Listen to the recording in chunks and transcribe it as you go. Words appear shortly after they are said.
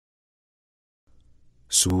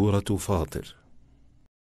سورة فاطر.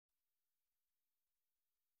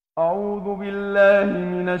 أعوذ بالله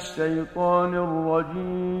من الشيطان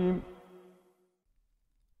الرجيم.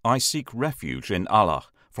 I seek refuge in Allah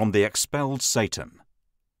from the expelled Satan.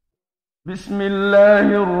 بسم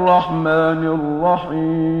الله الرحمن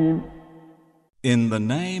الرحيم. In the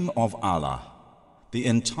name of Allah, the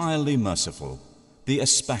entirely merciful, the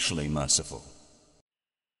especially merciful.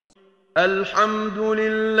 الحمد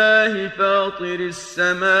لله فاطر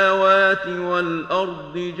السماوات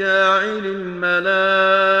والأرض جاعل الملائكة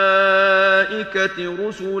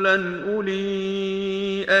رسلا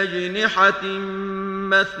أولي أجنحة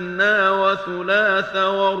مثنى وثلاث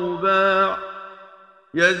ورباع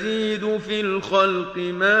يزيد في الخلق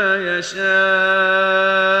ما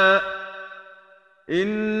يشاء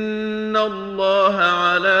إن الله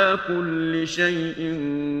على كل شيء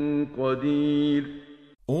قدير.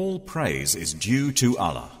 All praise is due to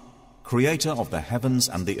Allah, creator of the heavens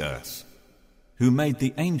and the earth, who made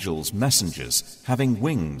the angels messengers having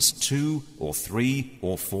wings 2 or 3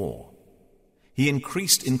 or 4. He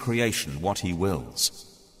increased in creation what he wills.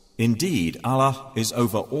 Indeed, Allah is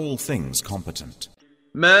over all things competent.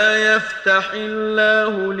 ما يفتح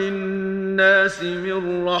الله للناس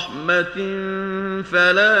من رحمة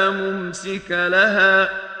فلا ممسك لها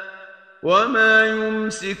وما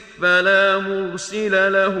يمسك فلا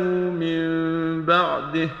مرسل له من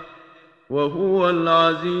بعده وهو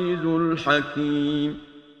العزيز الحكيم.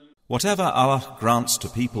 Whatever Allah grants to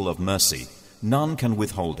people of mercy, none can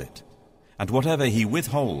withhold it. And whatever He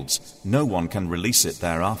withholds, no one can release it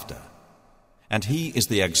thereafter. And He is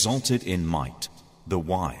the exalted in might, the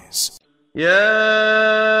wise. يا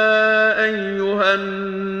أيها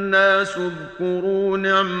الناس اذكروا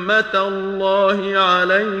نعمة الله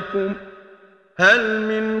عليكم هل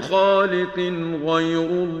من خالق غير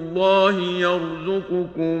الله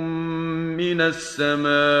يرزقكم من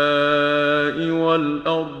السماء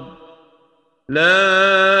والأرض لا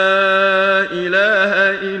إله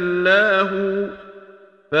إلا هو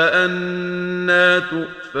فأنى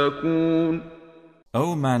تؤفكون.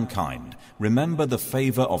 O mankind, remember the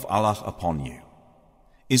favor of Allah upon you.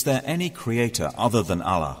 Is there any creator other than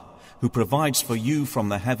Allah who provides for you from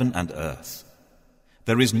the heaven and earth?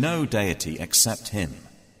 There is no deity except Him.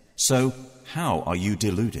 So how are you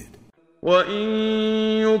deluded? وَإِن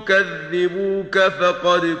يُكَذِّبُوكَ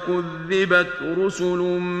فَقَدْ كُذِّبَتْ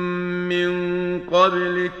رُسُلٌ مِّن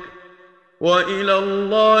قَبْلِكَ وَإِلَى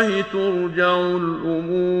اللَّهِ تُرْجَعُ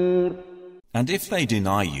الْأُمُورُ. And if they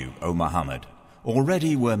deny you, O Muhammad,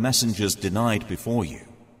 already were messengers denied before you,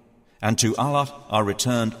 and to Allah are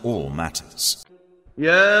returned all matters.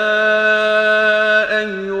 يا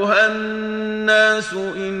أيها الناس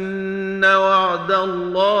إن وعد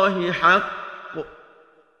الله حق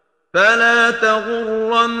فلا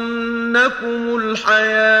تغرنكم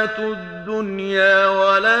الحياة الدنيا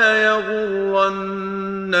ولا يغرنكم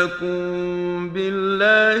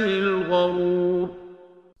بالله الغرور.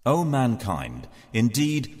 O mankind,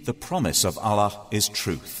 indeed the promise of Allah is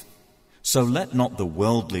truth. So let not the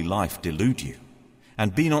worldly life delude you,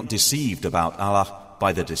 and be not deceived about Allah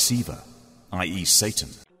by the deceiver, i.e. Satan.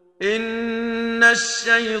 إن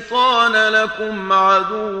الشيطان لكم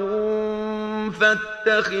عدو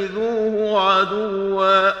فاتخذوه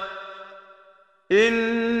عدوا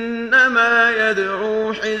إنما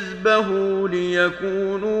يدعو حزبه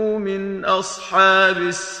ليكونوا من أصحاب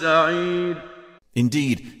السعير.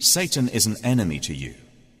 Indeed, Satan is an enemy to you,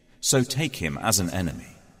 so take him as an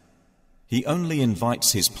enemy. He only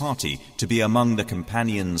invites his party to be among the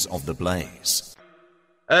companions of the blaze.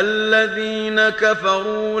 الذين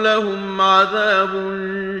كفروا لهم عذاب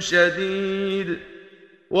شديد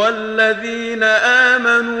والذين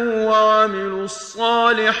آمنوا وعملوا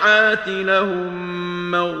الصالحات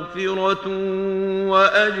لهم مغفرة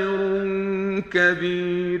وأجر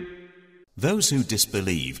كبير. Those who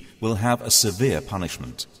disbelieve will have a severe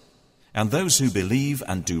punishment, and those who believe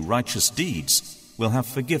and do righteous deeds will have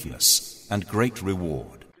forgiveness and great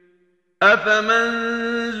reward.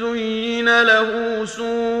 أفمن زين له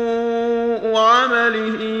سوء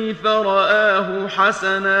عمله فرآه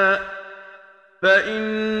حسنا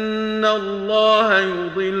فإن الله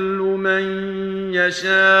يضل من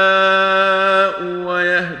يشاء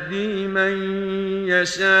ويهدي من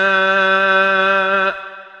يشاء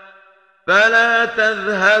فلا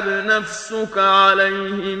تذهب نفسك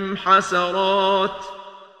عليهم حسرات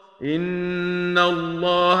إن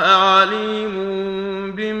الله عليم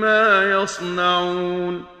بما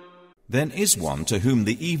يصنعون. Then is one to whom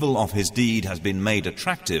the evil of his deed has been made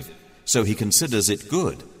attractive, so he considers it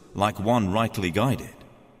good, like one rightly guided.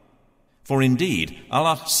 For indeed,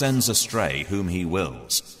 Allah sends astray whom He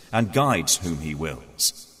wills, and guides whom He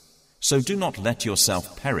wills. So do not let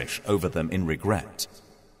yourself perish over them in regret.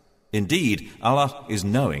 Indeed, Allah is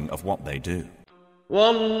knowing of what they do.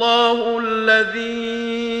 والله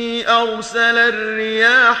الذي أرسل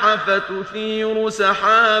الرياح فتثير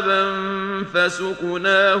سحابا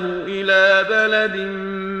فسقناه إلى بلد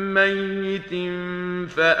ميت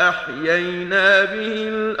فأحيينا به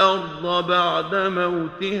الأرض بعد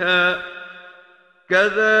موتها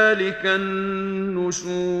كذلك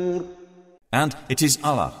النشور. And it is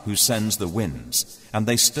Allah who sends the winds, and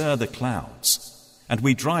they stir the clouds, and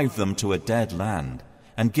we drive them to a dead land,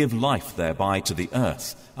 and give life thereby to the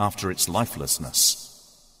earth after its lifelessness.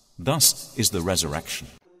 Thus is the resurrection.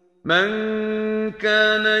 من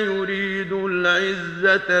كان يريد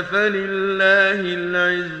العزة فلله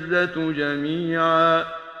العزة جميعا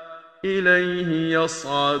إليه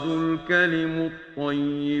يصعد الكلم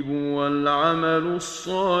الطيب والعمل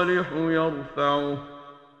الصالح يرفعه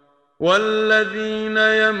والذين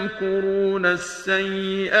يمكرون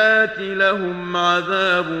السيئات لهم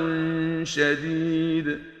عذاب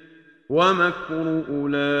شديد ومكر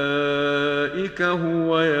أولئك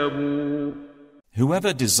هو يبور.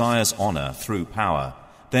 Whoever desires honor through power,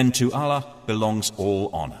 then to Allah belongs all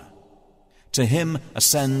honor. To Him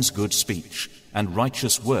ascends good speech, and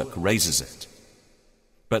righteous work raises it.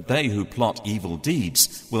 But they who plot evil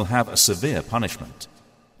deeds will have a severe punishment,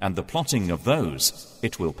 and the plotting of those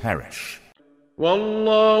it will perish.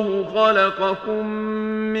 والله خلقكم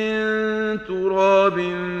من تراب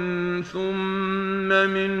ثم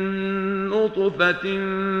من نطفة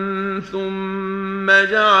ثم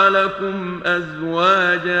جعلكم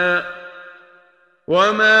أزواجا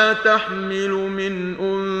وما تحمل من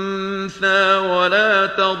أنثى ولا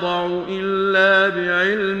تضع إلا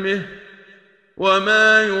بعلمه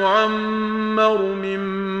وما يعمر من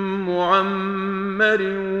معمر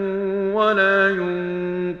ولا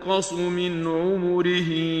ينقص من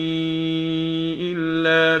عمره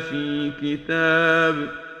إلا في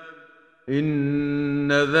كتاب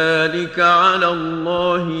إن ذلك على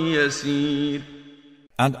الله يسير.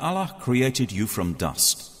 And Allah created you from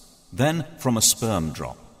dust, then from a sperm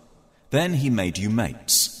drop. Then He made you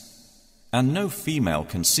mates. And no female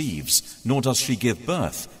conceives, nor does she give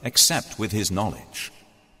birth, except with His knowledge.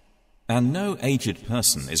 And no aged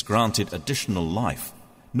person is granted additional life,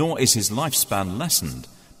 nor is his lifespan lessened,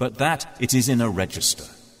 but that it is in a register.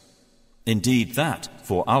 Indeed, that,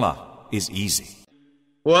 for Allah, is easy.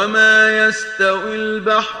 وما يستوي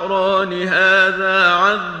البحران هذا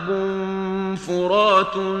عذب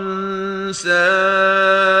فرات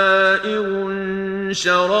سائغ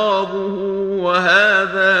شرابه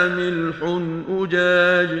وهذا ملح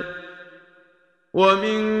أجاج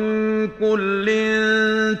ومن كل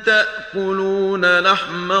تأكلون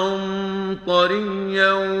لحما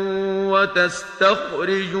طريا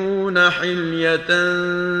وتستخرجون حلية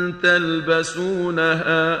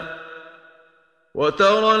تلبسونها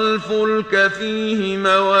وترى الفلك فيه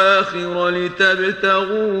مواخر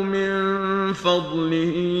لتبتغوا من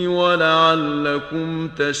فضله ولعلكم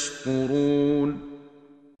تشكرون.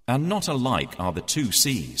 And not alike are the two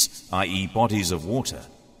seas, i.e. bodies of water.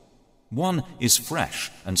 One is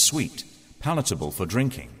fresh and sweet, palatable for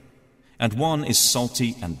drinking, and one is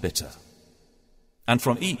salty and bitter. And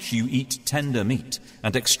from each you eat tender meat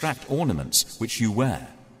and extract ornaments which you wear.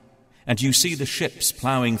 And you see the ships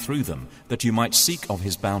ploughing through them that you might seek of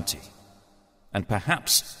His bounty. And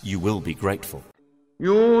perhaps you will be grateful.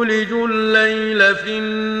 يولج الليل في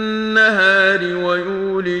النهار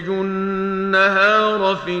ويولج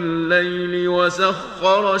النهار في الليل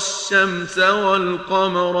وسخر الشمس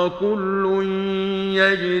والقمر كل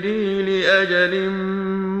يجري لأجل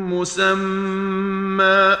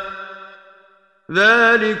مسمى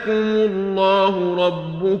ذلكم الله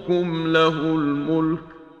ربكم له الملك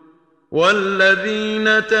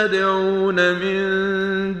والذين تدعون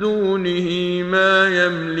من دونه ما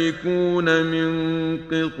يملكون من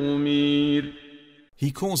قطمير.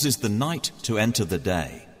 He causes the night to enter the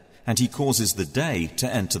day, and He causes the day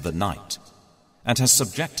to enter the night, and has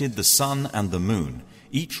subjected the sun and the moon,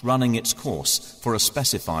 each running its course for a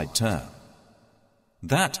specified term.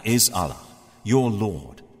 That is Allah, your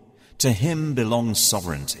Lord. To Him belongs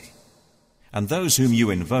sovereignty. And those whom you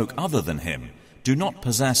invoke other than Him do not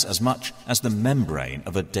possess as much as the membrane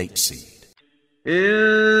of a date seed.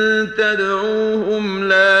 إن تدعوهم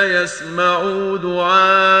لا يسمعوا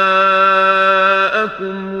دعاءكم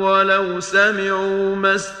ولو سمعوا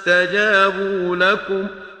ما استجابوا لكم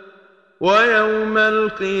ويوم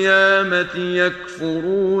القيامة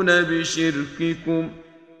يكفرون بشرككم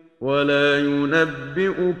ولا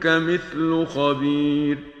ينبئك مثل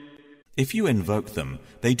خبير. If you invoke them,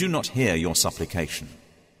 they do not hear your supplication.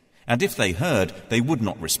 And if they heard, they would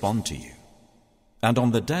not respond to you. And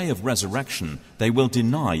on the day of resurrection, they will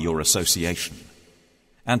deny your association.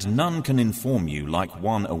 And none can inform you like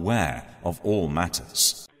one aware of all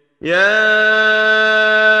matters. يا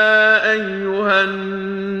أيها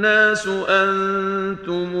الناس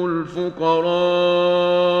أنتم الفقراء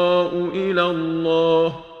إلى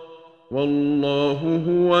الله والله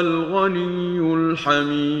هو الغني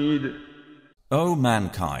الحميد. O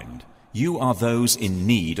mankind, you are those in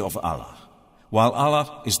need of Allah, while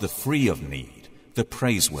Allah is the free of need, the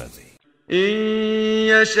praiseworthy. إن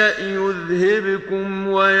يشأ يذهبكم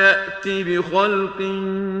ويأت بخلق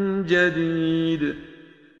جديد.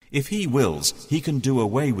 If He wills, He can do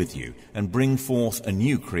away with you and bring forth a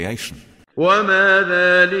new creation. وما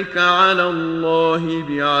ذلك على الله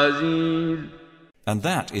بعزيز. And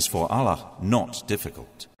that is for Allah not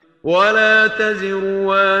difficult. ولا تزر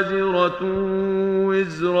وازرة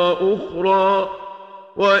وزر أخرى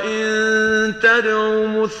وإن تدع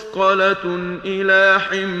مثقلة إلى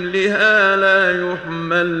حملها لا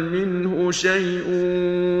يحمل منه شيء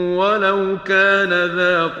ولو كان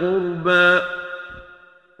ذا قربى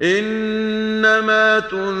إنما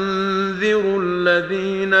تنذر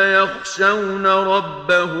الذين يخشون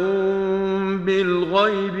ربهم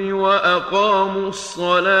بالغيب وأقاموا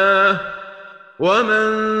الصلاة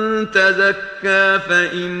ومن تزكى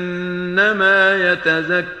فإنما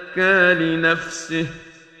يتزكى لنفسه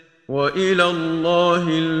وإلى الله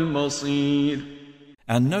المصير.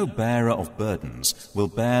 And no bearer of burdens will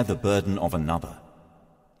bear the burden of another.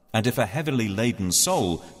 And if a heavily laden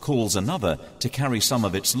soul calls another to carry some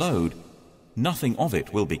of its load, nothing of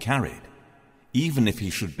it will be carried, even if he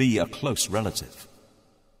should be a close relative.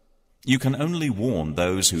 You can only warn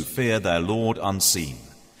those who fear their Lord unseen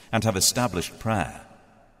and have established prayer.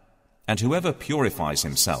 And whoever purifies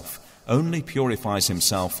himself only purifies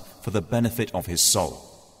himself for the benefit of his soul.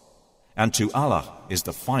 And to Allah is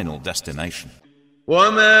the final destination.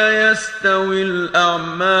 وَمَا يَسْتَوِي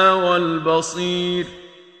الْأَعْمَى وَالْبَصِيرُ.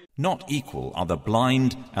 Not equal are the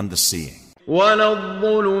blind and the seeing. وَلَا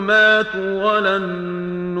الظُّلُمَاتُ وَلَا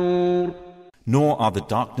النُّورُ. Nor are the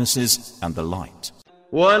darknesses and the light.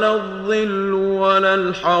 وَلَا الظِّلُّ وَلَا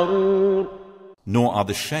الْحَرُورُ. Nor are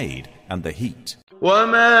the shade and the heat.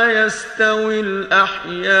 وَمَا يَسْتَوِي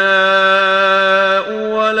الْأَحْيَاءُ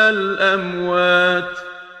وَلَا الْأَمْوَاتُ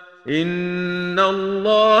إِنَّ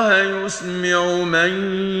اللَّهَ يُسْمِعُ مَن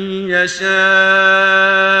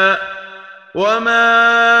يَشَاءُ وَمَا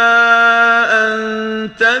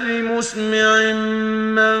أَنْتَ بِمُسْمِعٍ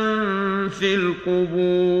مَّن فِي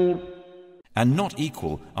الْقُبُورِ. And not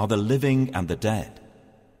equal are the living and the dead.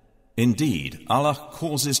 Indeed, Allah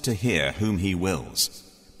causes to hear whom He wills,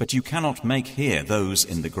 but you cannot make hear those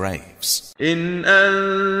in the graves. إِنْ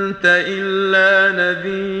أَنْتَ إِلَّا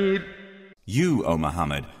نَذِيرٌ. You, O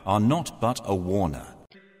Muhammad, are not but a warner.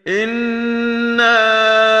 إِنَّا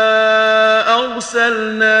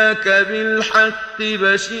أَرْسَلْنَاكَ بِالْحَقِّ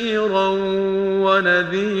بَشِيرًا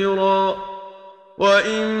وَنَذِيرًا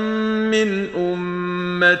وَإِن مِّنْ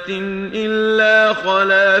أُمَّةٍ إِلَّا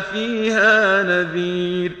خَلَا فِيهَا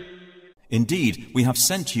نَذِيرٌ. Indeed, we have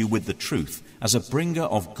sent you with the truth as a bringer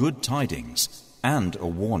of good tidings and a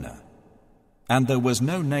warner. And there was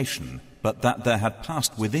no nation but that there had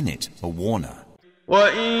passed within it a warner.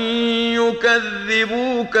 وَإِن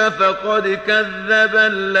يُكَذِّبُوكَ فَقَدْ كَذَّبَ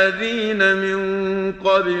الَّذِينَ مِن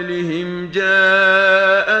قَبْلِهِمْ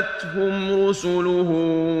جَاءَتْهُمْ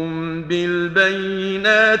رُسُلُهُم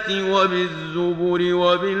بِالْبَيِّنَاتِ وَبِالزُّبُرِ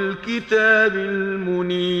وَبِالْكِتَابِ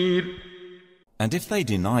الْمُنِيرِ. And if they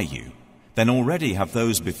deny you, then already have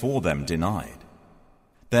those before them denied.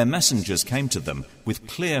 Their messengers came to them with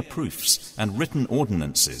clear proofs and written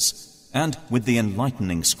ordinances, and with the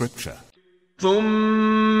enlightening scripture.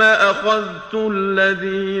 ثُمَّ أَخَذْتُ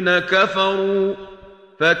الَّذِينَ كَفَرُوا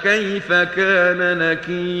فَكَيْفَ كَانَ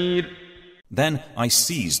نَكِيرِ. Then I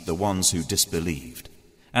seized the ones who disbelieved,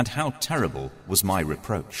 and how terrible was my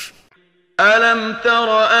reproach. أَلَمْ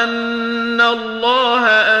تَرَ أَنَّ اللَّهَ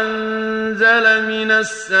أَنزَلَ مِنَ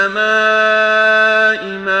السَّمَاءِ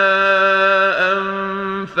مَاءً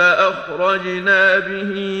فَأَخْرَجْنَا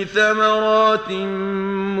بِهِ ثَمَرَاتٍ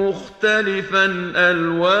مُخْتَلِفًا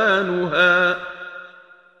أَلْوَانُهَا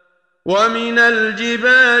وَمِنَ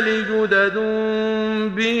الْجِبَالِ جُدَدٌ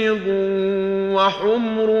بِيضٌ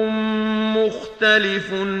وَحُمْرٌ مُخْتَلِفٌ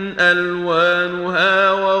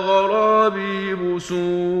أَلْوانُهَا وَغَرَابِيبُ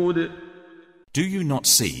سُودٌ. Do you not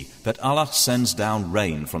see that Allah sends down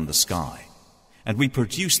rain from the sky, and we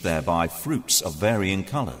produce thereby fruits of varying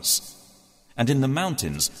colors? And in the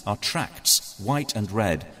mountains are tracts, white and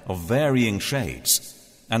red, of varying shades,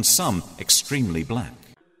 and some extremely black.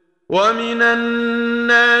 ومن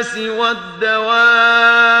الناس والدواب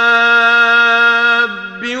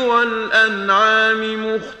والأنعام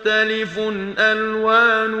مختلف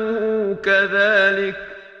ألوانه كذلك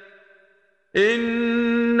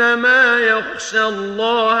إنما يخشى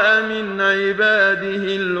الله من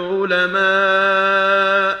عباده العلماء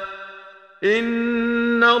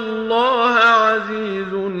إن الله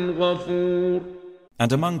عزيز غفور.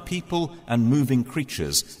 And among people and moving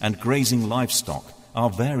creatures and grazing livestock are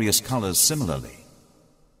various colors similarly.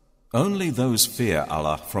 Only those fear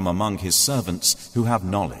Allah from among His servants who have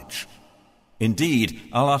knowledge. Indeed,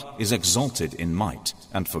 Allah is exalted in might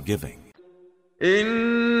and forgiving.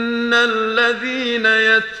 إن الذين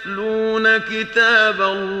يتلون كتاب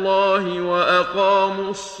الله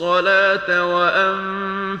وأقاموا الصلاة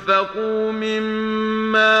وأنفقوا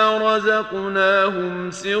مما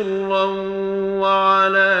رزقناهم سرا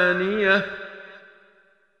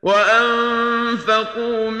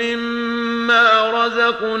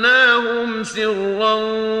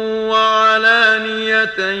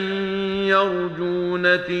وعلانية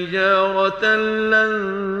يرجون تجارة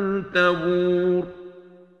لن تبور.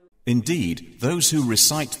 Indeed, those who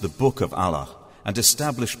recite the book of Allah and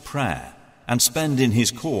establish prayer and spend in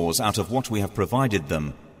His cause out of what we have provided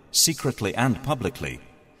them, secretly and publicly,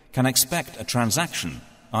 can expect a transaction,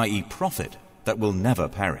 i.e. profit, that will never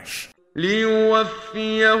perish.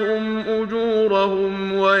 ليوفيهم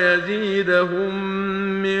أجورهم ويزيدهم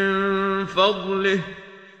من فضله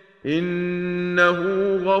إنه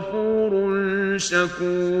غفور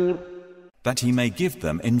شكور. That He may give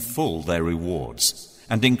them in full their rewards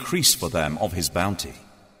and increase for them of His bounty.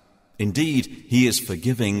 Indeed, He is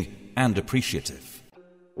forgiving and appreciative.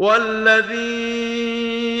 والذي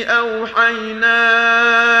أوحينا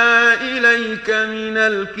إليك من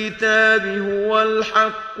الكتاب هو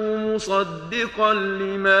الحق مصدقا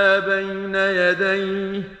لما بين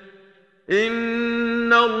يديه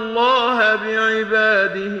إن الله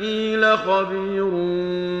بعباده لخبير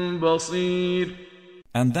بصير.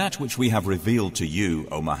 And that which we have revealed to you,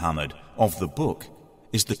 O Muhammad, of the book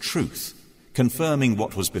is the truth, confirming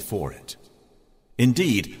what was before it.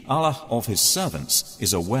 Indeed, Allah of His servants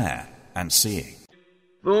is aware and seeing.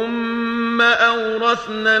 ثم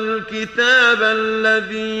أورثنا الكتاب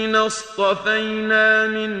الذين اصطفينا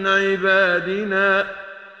من عبادنا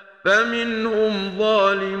فمنهم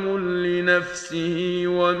ظالم لنفسه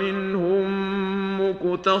ومنهم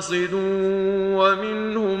مقتصد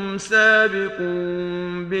ومنهم سابق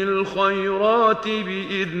بالخيرات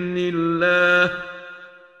بإذن الله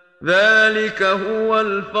ذلك هو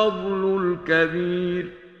الفضل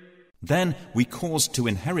الكبير. Then we caused to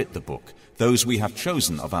inherit the book those we have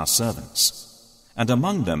chosen of our servants, and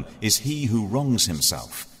among them is he who wrongs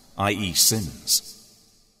himself, i.e. sins.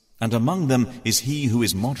 And among them is he who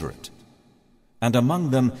is moderate. And among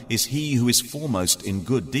them is he who is foremost in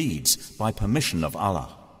good deeds by permission of Allah.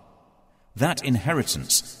 That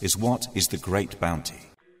inheritance is what is the great bounty.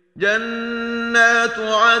 جنات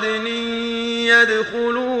عدن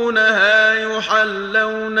يدخلونها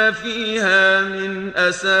يحلون فيها من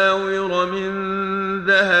أساور من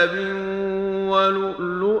ذهب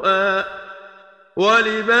ولؤلؤا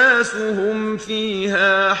ولباسهم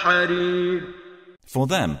فيها حرير. For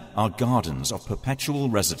them are gardens of perpetual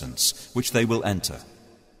residence which they will enter.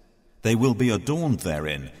 They will be adorned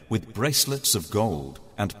therein with bracelets of gold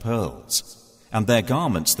and pearls, and their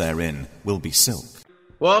garments therein will be silk.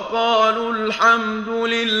 وقالوا الحمد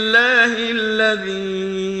لله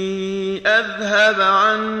الذي أذهب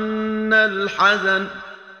عنا الحزن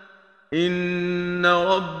إن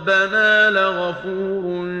ربنا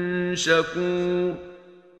لغفور شكور.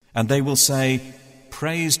 And they will say,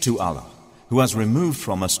 Praise to Allah, who has removed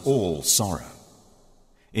from us all sorrow.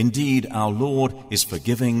 Indeed, our Lord is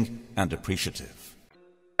forgiving and appreciative.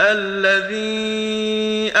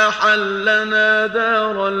 الذي أحلنا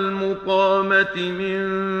دار المقامة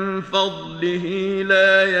من فضله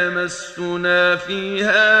لا يمسنا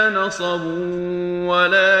فيها نصب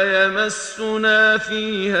ولا يمسنا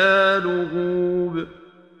فيها لغوب.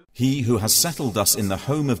 He who has settled us in the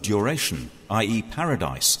home of duration, i.e.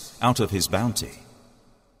 paradise, out of His bounty.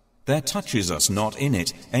 There touches us not in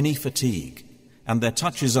it any fatigue, and there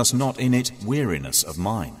touches us not in it weariness of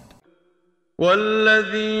mind.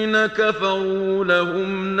 والذين كفروا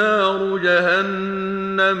لهم نار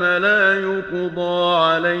جهنم لا يقضى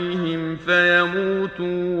عليهم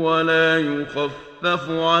فيموتوا ولا يخفف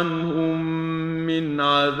عنهم من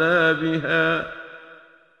عذابها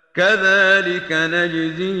كذلك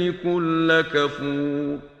نجزي كل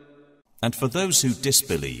كفور. And for those who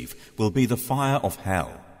disbelieve will be the fire of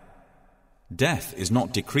hell. Death is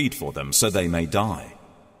not decreed for them so they may die,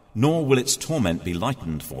 nor will its torment be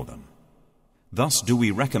lightened for them. Thus do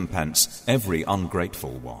we recompense every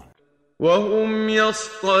ungrateful one. وهم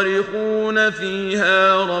يصطرخون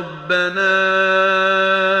فيها ربنا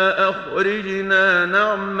أخرجنا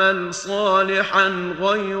نعمل صالحا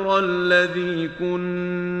غير الذي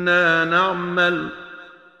كنا نعمل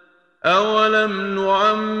أولم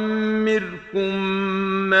نعمركم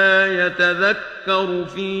ما يتذكر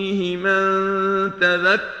فيه من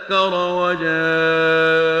تذكر وجاءكم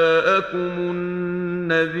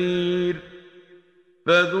النذير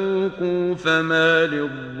فذوقوا فما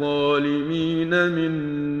للظالمين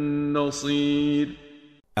من نصير.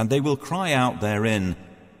 And they will cry out therein,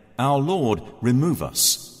 Our Lord, remove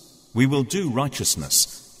us. We will do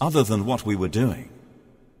righteousness other than what we were doing.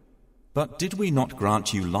 But did we not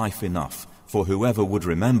grant you life enough for whoever would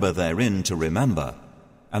remember therein to remember,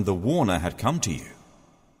 and the warner had come to you?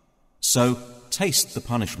 So taste the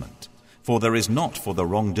punishment, for there is not for the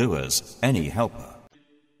wrongdoers any helper.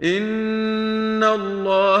 إن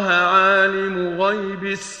الله عالم غيب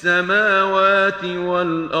السماوات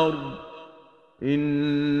والأرض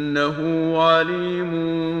إنه عليم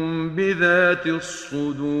بذات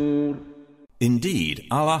الصدور. Indeed,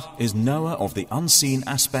 Allah is knower of the unseen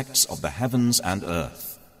aspects of the heavens and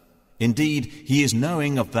earth. Indeed, He is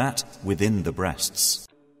knowing of that within the breasts.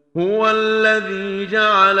 هو الذي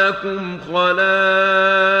جعلكم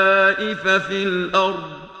خلائف في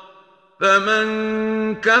الأرض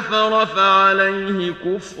فمن كفر فعليه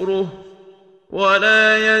كفره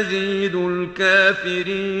ولا يزيد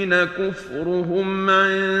الكافرين كفرهم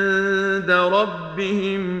عند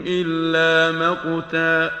ربهم إلا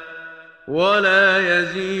مقتا ولا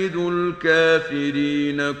يزيد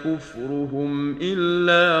الكافرين كفرهم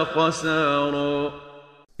إلا خسارا.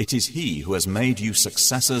 It is He who has made you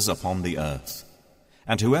successors upon the earth,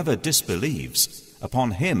 and whoever disbelieves,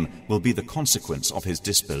 upon him will be the consequence of his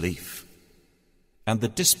disbelief. And the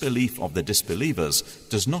disbelief of the disbelievers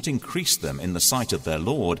does not increase them in the sight of their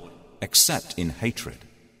Lord except in hatred.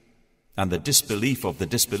 And the disbelief of the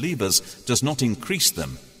disbelievers does not increase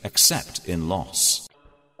them except in loss.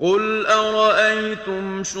 قل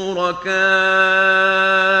أرأيتم شركاءكم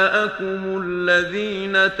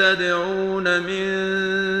الذين تدعون من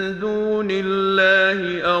دون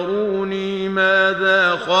الله أروني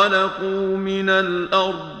ماذا خلقوا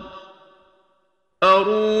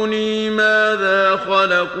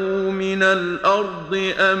من الأرض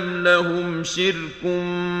أم لهم شرك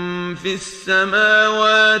في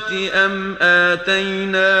السماوات أم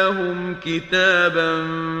آتيناهم كتابا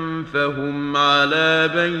فهم على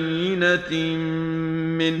بينة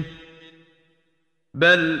منه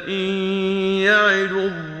بل إن يعد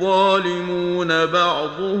الظالمون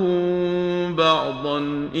بعضهم بعضا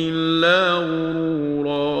إلا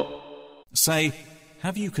غرورا. Say,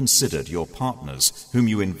 have you considered your partners whom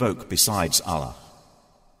you invoke besides Allah?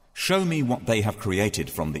 Show me what they have created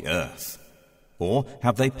from the earth. Or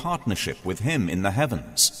have they partnership with Him in the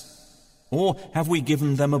heavens? Or have we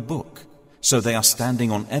given them a book, so they are standing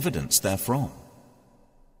on evidence therefrom?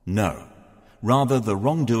 No, rather the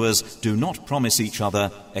wrongdoers do not promise each other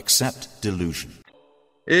except delusion.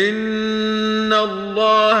 إن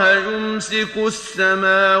الله يمسك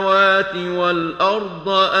السماوات والأرض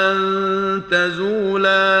أن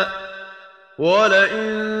تزولا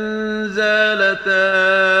ولئن زالتا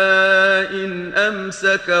إن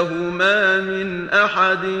أمسكهما من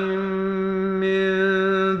أحد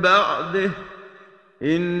من بعده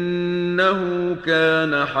إنه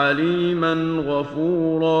كان حليما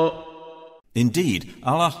غفورا. Indeed,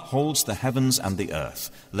 Allah holds the heavens and the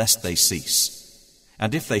earth, lest they cease.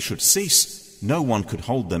 And if they should cease, no one could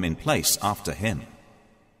hold them in place after Him.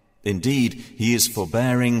 Indeed, He is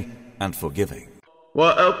forbearing and forgiving.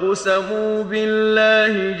 وَأَقْسَمُوا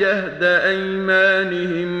بِاللَّهِ جَهْدَ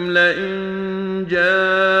أَيْمَانِهِمْ لَئِن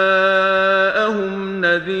جَاءَهُمْ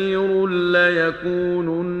نَذِيرٌ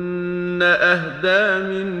لَيَكُونُنَّ أَهْدَىٰ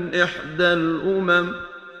مِنْ إِحْدَى الْأُمَمِ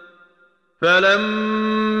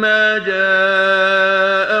فَلَمَّا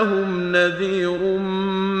جَاءَهُمْ نَذِيرٌ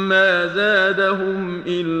مَا زَادَهُمْ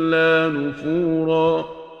إِلَّا نُفُورًا.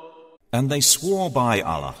 And they swore by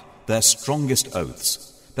Allah their strongest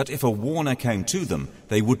oaths, that if a warner came to them,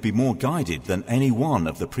 they would be more guided than any one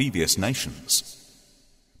of the previous nations.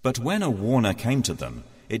 But when a warner came to them,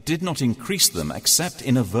 it did not increase them except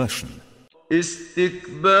in aversion.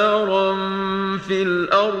 استكبارا في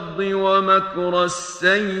الأرض ومكر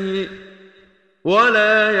السيء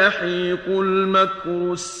ولا يحيق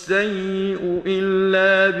المكر السيء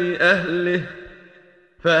إلا بأهله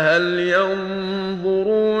فهل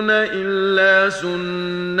ينظرون إلا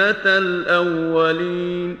سنة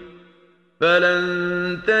الأولين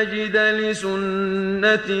فلن تجد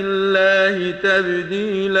لسنة الله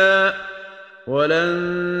تبديلا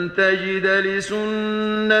ولن تجد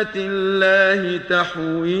لسنة الله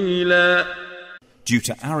تحويلا. Due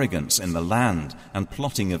to arrogance in the land and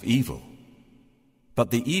plotting of evil. But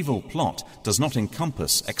the evil plot does not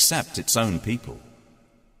encompass except its own people.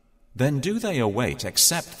 Then do they await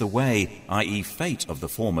except the way, i.e. fate of the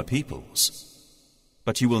former peoples?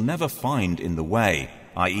 But you will never find in the way,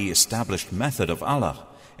 i.e. established method of Allah,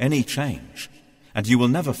 any change, and you will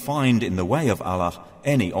never find in the way of Allah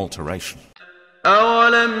any alteration.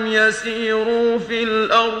 أولم يسيروا في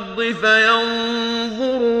الأرض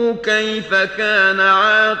فينظروا كيف كان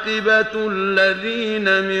عاقبة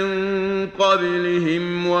الذين من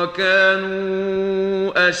قبلهم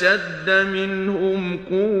وكانوا أشد منهم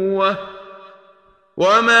قوة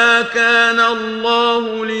وما كان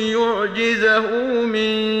الله ليعجزه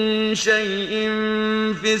من شيء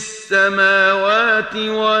في السماوات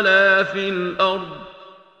ولا في الأرض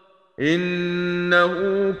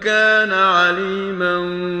إنه كان عليما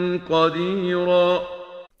قديرا.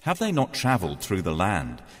 Have they not travelled through the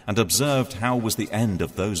land and observed how was the end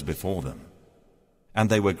of those before them? And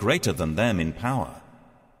they were greater than them in power.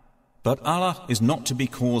 But Allah is not to be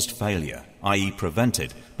caused failure, i.e.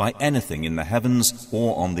 prevented, by anything in the heavens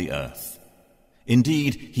or on the earth.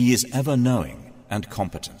 Indeed, He is ever knowing and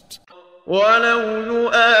competent. ولو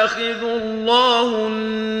يؤاخذ الله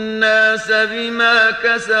الناس بما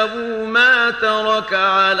كسبوا ما ترك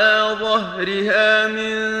على ظهرها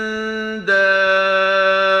من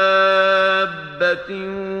دابة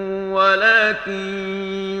ولكن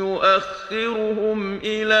يؤخرهم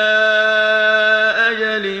إلى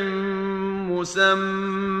أجل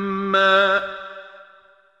مسمى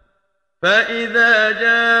فإذا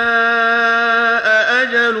جاء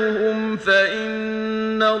أجلهم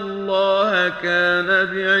فإن الله كان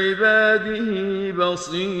بعباده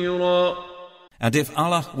بصيرا. And if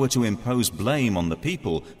Allah were to impose blame on the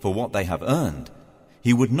people for what they have earned,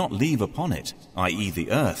 He would not leave upon it, i.e.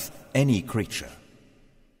 the earth, any creature.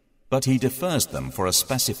 But He defers them for a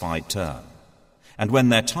specified term. And when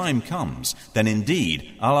their time comes, then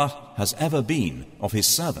indeed Allah has ever been of His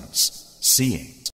servants, seeing.